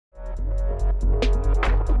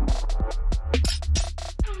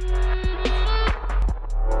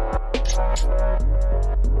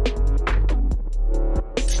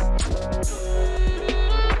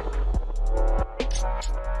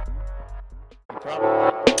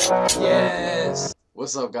Yes!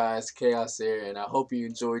 What's up guys, Chaos here, and I hope you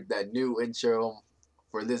enjoyed that new intro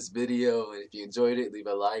for this video. And if you enjoyed it, leave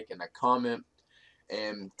a like and a comment.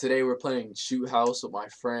 And today we're playing Shoot House with my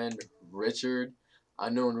friend Richard.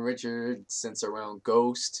 I've known Richard since around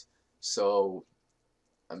Ghost, so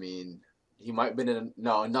I mean, he might have been in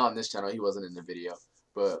no, not on this channel, he wasn't in the video.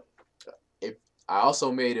 But if I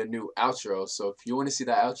also made a new outro, so if you want to see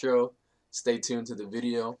that outro, stay tuned to the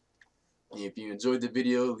video. If you enjoyed the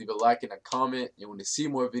video, leave a like and a comment. And when you see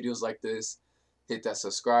more videos like this, hit that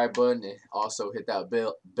subscribe button and also hit that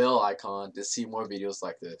bell icon to see more videos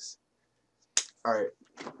like this. Alright.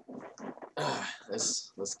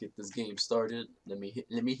 Let's get this game started. Let me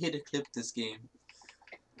hit a clip this game.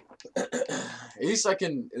 At least I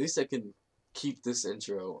can keep this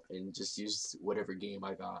intro and just use whatever game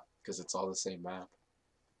I got because it's all the same map.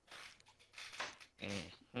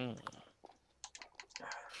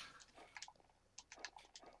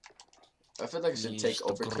 I feel like I should take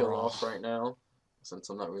Overkill off right now, since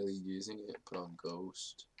I'm not really using it. Put on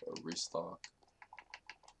Ghost, or Restock.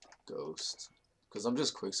 Ghost. Because I'm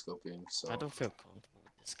just quickscoping, so... I don't feel comfortable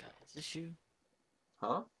with this guy. Is this you?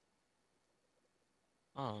 Huh?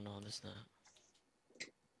 Oh, no, that's not.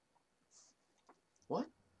 What?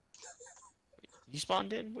 You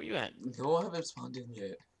spawned in? Where you at? No, I haven't spawned in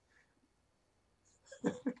yet.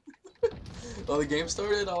 Oh, the game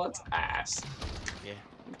started? Oh, that's ass. Yeah.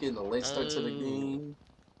 I'm getting a late start to the game.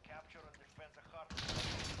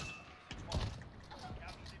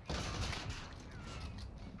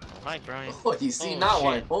 Hi, Brian. Oh, you see that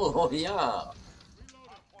one? Oh, yeah.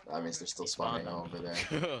 That means they're still spawning over there.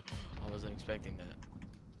 I wasn't expecting that.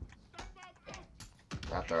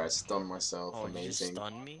 After I stunned myself, amazing. You just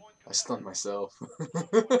stunned me? I stunned myself.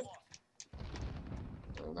 They're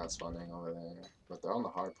not spawning over there, but they're on the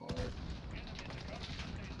hard point.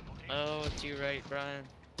 Oh, it's you right, Brian.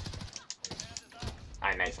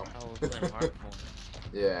 I knife him. Oh, we're playing hard point.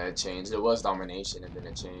 Yeah, it changed. It was domination, and then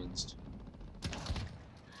it changed.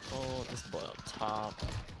 Oh, this boy up top.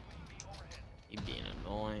 He being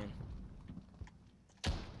annoying.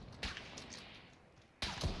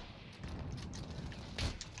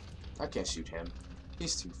 I can't shoot him.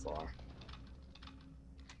 He's too far.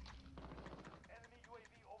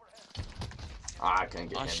 Ah, I can't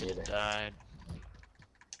get him either. Died.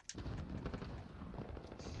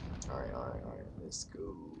 Alright, let's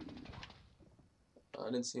go. I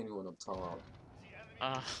didn't see anyone up top.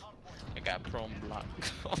 I got prone block.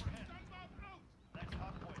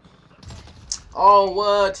 Oh,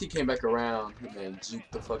 what? He came back around. He man juked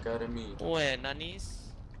the fuck out of me. Where, Nanis?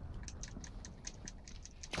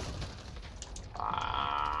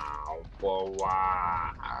 Ow,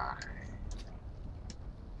 why?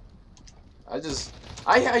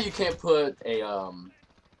 I how you can't put a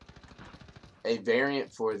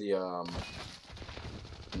variant for the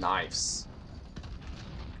knives.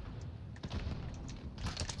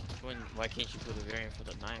 Why can't you put a variant for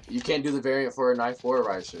the knife? You can't do the variant for a knife or a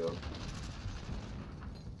riot shield.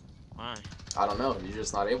 Why? I don't know. You're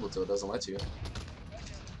just not able to. It doesn't let you.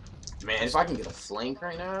 Man, if I can get a flank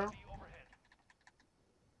right now.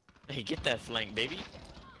 Hey, get that flank, baby.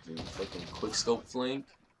 Dude, fucking quickscope flank.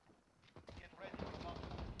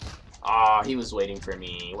 Ah, he was waiting for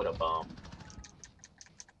me. What a bum.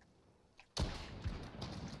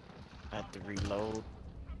 I have to reload.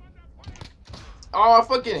 Oh, I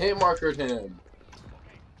fucking hit markered him.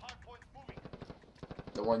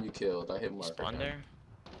 The one you killed. I hit markered him. There?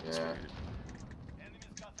 Yeah.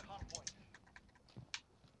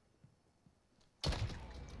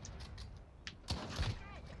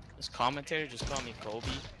 This commentator just called me Kobe.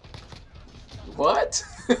 What?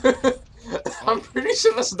 I'm pretty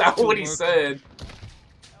sure that's not what he said.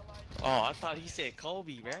 Oh, I thought he said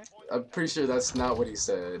Kobe, right? I'm pretty sure that's not what he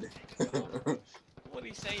said. What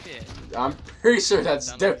did he say then? I'm pretty sure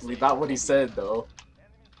that's definitely not what he said, though.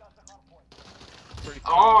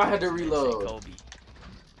 Oh, I had to reload.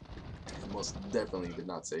 I most definitely did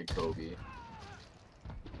not say Kobe.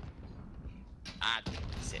 I think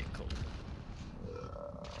he said Kobe.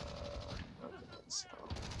 Okay, so.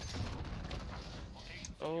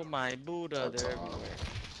 Oh my Buddha, they're everywhere.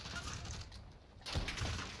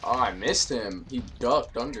 Oh, I missed him. He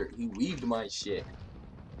ducked under. He weaved my shit.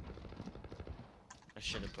 I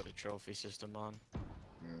should have put a trophy system on.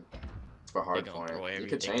 For hardcore, you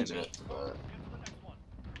could change it, but...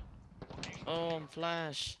 Oh, I'm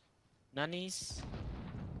Flash. Nanis?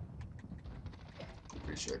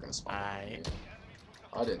 Pretty sure they're gonna spawn. Alright.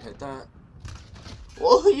 I didn't hit that.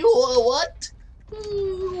 Oh, you what?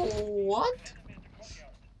 What?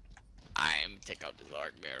 I'm take out this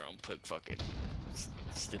arc barrel and put fucking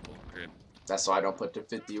stipple grip. That's why I don't put the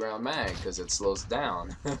 50-round mag, because it slows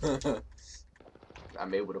down.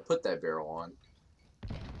 I'm able to put that barrel on.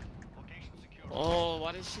 Oh,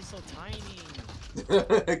 why is she so tiny?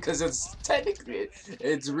 Because it's technically,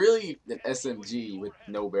 it's really an SMG with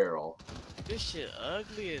no barrel. This shit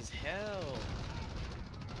ugly as hell.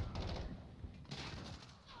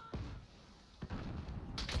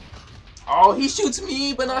 Oh, he shoots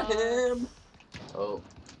me, but not him. Oh.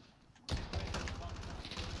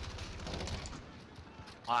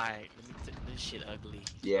 Alright, this shit ugly.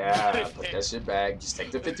 Yeah, put that shit back. Just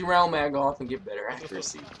take the 50-round mag off and get better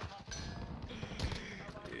accuracy.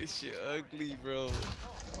 This shit ugly, bro.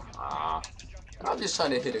 Ah, I'm just trying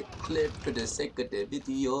to hit a clip for the sake of the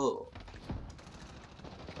video.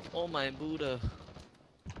 Oh my Buddha.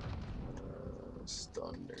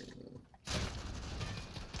 Thunder.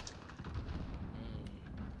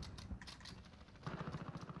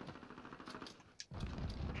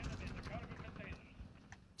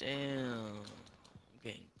 Damn. I'm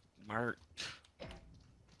getting marked.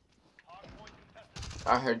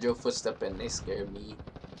 I heard your footstep and they scared me.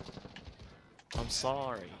 I'm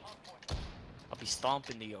sorry. I'll be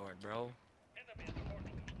stomping the yard, bro.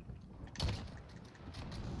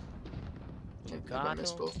 You got I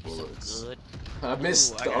missed him? both He's so bullets. good. I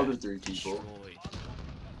missed the other 3 people.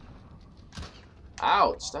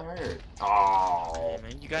 Ouch, that hurt. Oh, Yeah,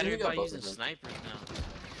 man, you got You everybody got using both of them. snipers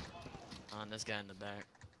now. On this guy in the back.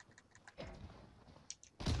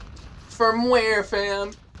 From where,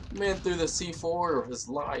 fam? Man through the C4 of his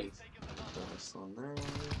life. That's on there.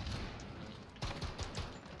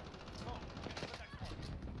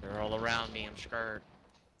 They're all around me. I'm scared.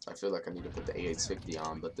 I feel like I need to put the A850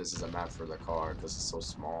 on, but this is a map for the car because it's so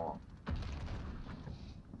small.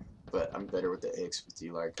 But I'm better with the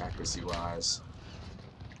A850, like accuracy-wise.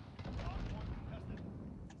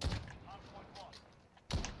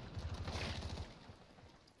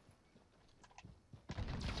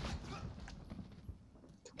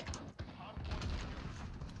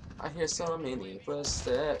 I hear so many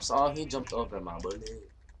footsteps. Oh, he jumped over my bullet.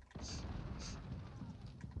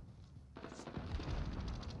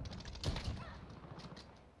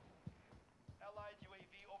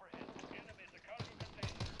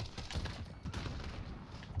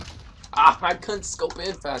 Ah, I couldn't scope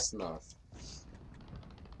in fast enough.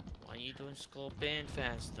 Why you doing scope in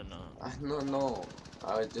fast enough? I don't know.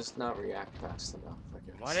 I would just not react fast enough, I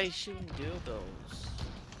guess. Why they shooting dildos?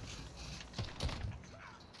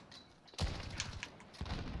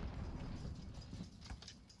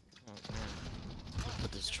 Oh man.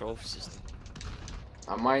 Put this trophy system.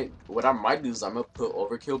 What I might do is I'm gonna put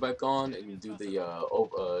overkill back on and do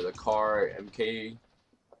the car MK.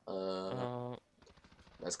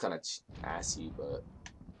 That's kind of assy, but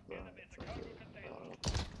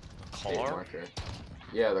hate Car? marker.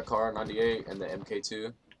 Yeah, the car 98 and the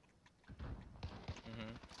MK2.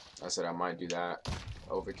 I said I might do that.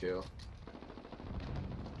 Overkill.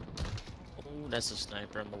 Oh, that's a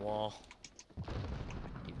sniper on the wall.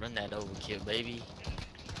 You run that overkill, baby.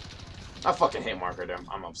 I fucking hit marker them.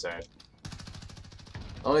 I'm upset.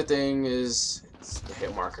 Only thing is, it's the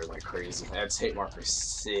hit marker like crazy. That's hit marker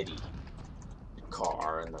city.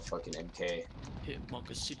 Car and the fucking MK. Hit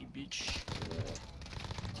Marker City Beach.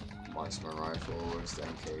 Yeah. Marksman rifle. Where's the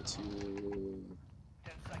MK2?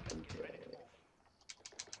 MK.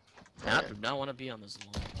 I do not want to be on this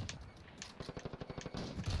one.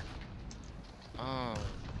 Oh,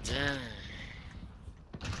 damn.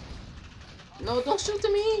 No, don't shoot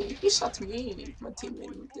to me! He shot to me! My teammate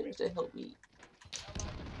was there to help me.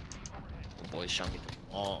 Oh boy, shot me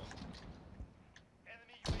the wall.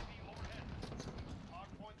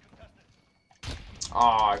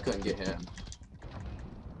 Oh, I couldn't get him.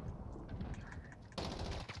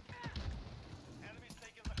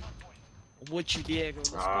 What you, Diego?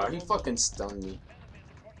 Ah, he fucking stunned me.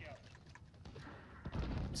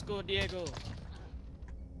 Let's go, Diego.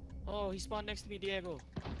 Oh, he spawned next to me, Diego.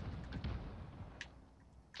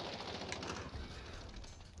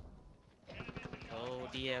 Go,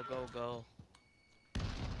 Diego, go.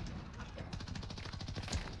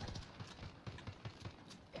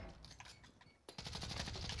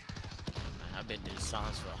 I've been doing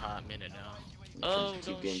songs for a hot minute now. Oh,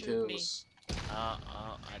 don't shoot me. I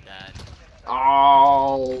died.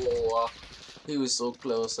 Oh, he was so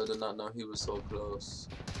close. I did not know he was so close.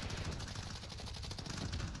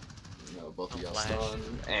 No, both of I'm y'all flash. stun.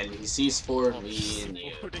 And he sees four of me and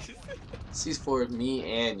you. Sees four of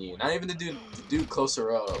me and you. Not even the dude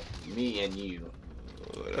closer up. Me and you.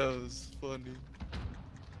 Oh, that was funny.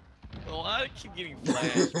 Oh, I keep getting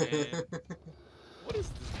flashed, man. What is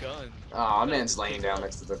this gun? Aw, Gotta man's just laying pick it down up.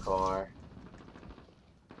 next to the car.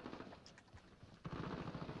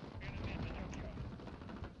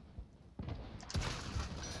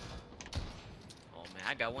 Oh man,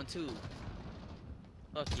 I got one too.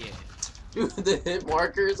 Fuck yeah. Dude, the hit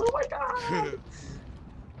markers. Oh my god.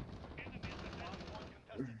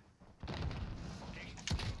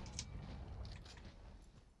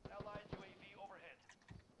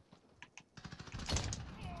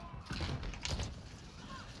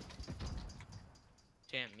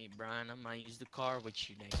 Damn me, Brian. I might use the car with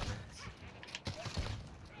you next match.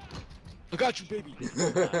 I got you, baby.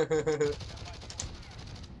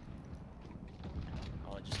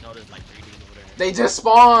 Oh, I just noticed like 3 dudes over there. They just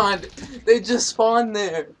spawned. They just spawned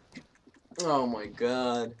there. Oh my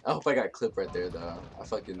god. I hope I got clip right there though. I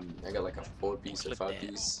got like a 4-piece or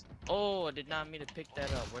 5-piece. Oh, I did not mean to pick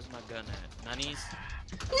that up. Where's my gun at? Nannies?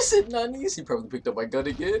 He said nanies. He probably picked up my gun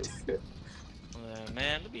again.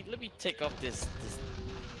 Man, let me take off this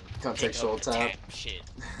Contextual tap tap. shit.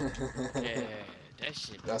 Yeah, that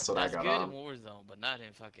shit. That's what I got good on. in Warzone, but not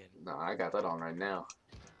in fucking. No, I got that on right now.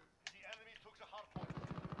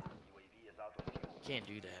 Can't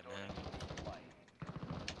do that, man.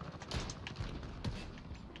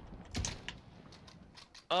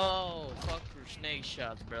 Oh, fuck your snake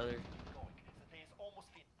shots, brother.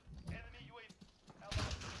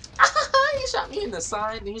 He shot me in the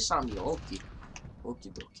side and he shot me. Okie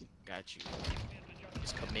dokie. Got you.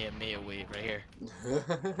 Just come mid wave right here.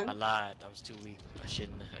 I lied. I was too weak. I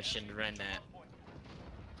shouldn't have ran that.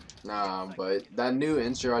 Nah, but that new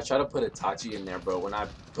intro, I try to put Itachi in there, bro. When I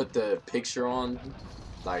put the picture on,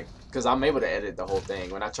 like, cause I'm able to edit the whole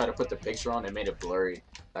thing. When I try to put the picture on, it made it blurry.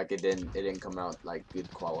 Like it didn't come out like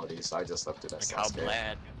good quality, so I just left it as Like how Sasuke.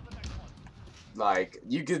 bad. Like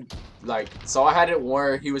you could, like, so I had it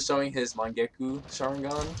where he was showing his Mangekyou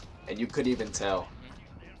Sharingan, and you couldn't even tell.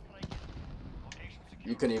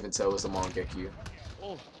 You couldn't even tell it was a Mangekyou.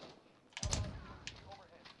 Oh.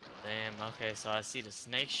 Damn. Okay, so I see the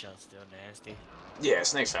snake shot still nasty. Yeah,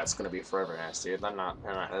 snake shot's gonna be forever nasty.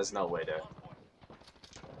 There's no way to.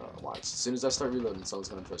 Watch. As soon as I start reloading, someone's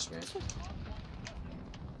gonna push me.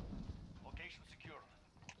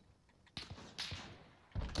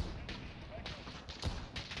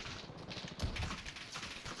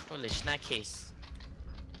 Holy snack case.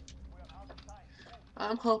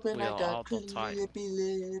 I'm hoping We I are got all the time. lippy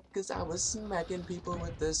lip, cause I was smacking people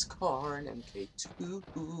with this car and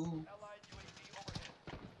MK2.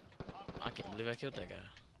 I can't believe I killed that guy.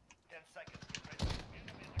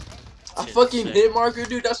 A Shit, fucking sick. hit marker,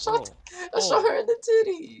 dude. I shot Oh. her in the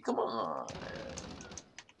titty. Come on.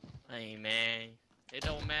 Hey man, it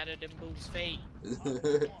don't matter. Them boobs fake.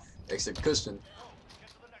 Extra cushion.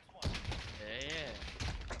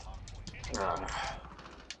 Yeah.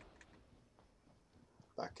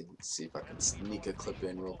 I can see if I can sneak a clip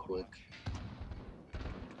in real quick.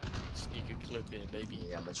 Sneak a clip in, baby.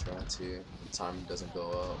 Yeah, I'm gonna try to. The time doesn't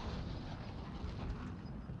go up.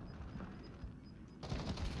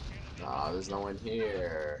 Nah, there's no one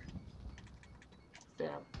here.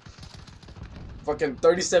 Damn. Fucking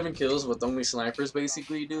 37 kills with only snipers,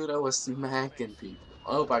 basically, dude. I was smacking people.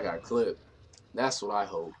 I hope I got clipped. That's what I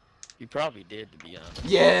hope. You probably did, to be honest.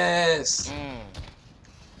 Yes!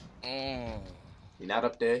 Mm. He not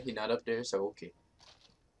up there. He not up there, so okay.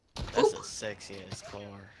 That's a sexy ass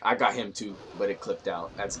car. I got him too, but it clipped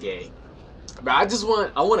out. That's gay. But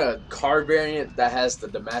I want a car variant that has the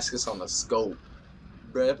Damascus on the scope.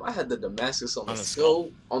 Bruh, if I had the Damascus on the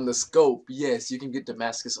scope, yes, you can get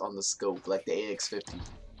Damascus on the scope, like the AX50.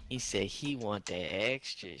 He said he want that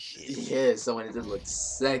extra shit. Yeah, so it just looks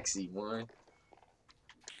sexy, man.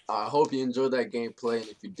 I hope you enjoyed that gameplay, and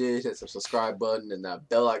if you did, hit the subscribe button and that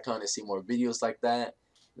bell icon to see more videos like that.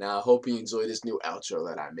 Now, I hope you enjoy this new outro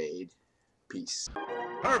that I made. Peace.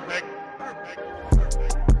 Perfect.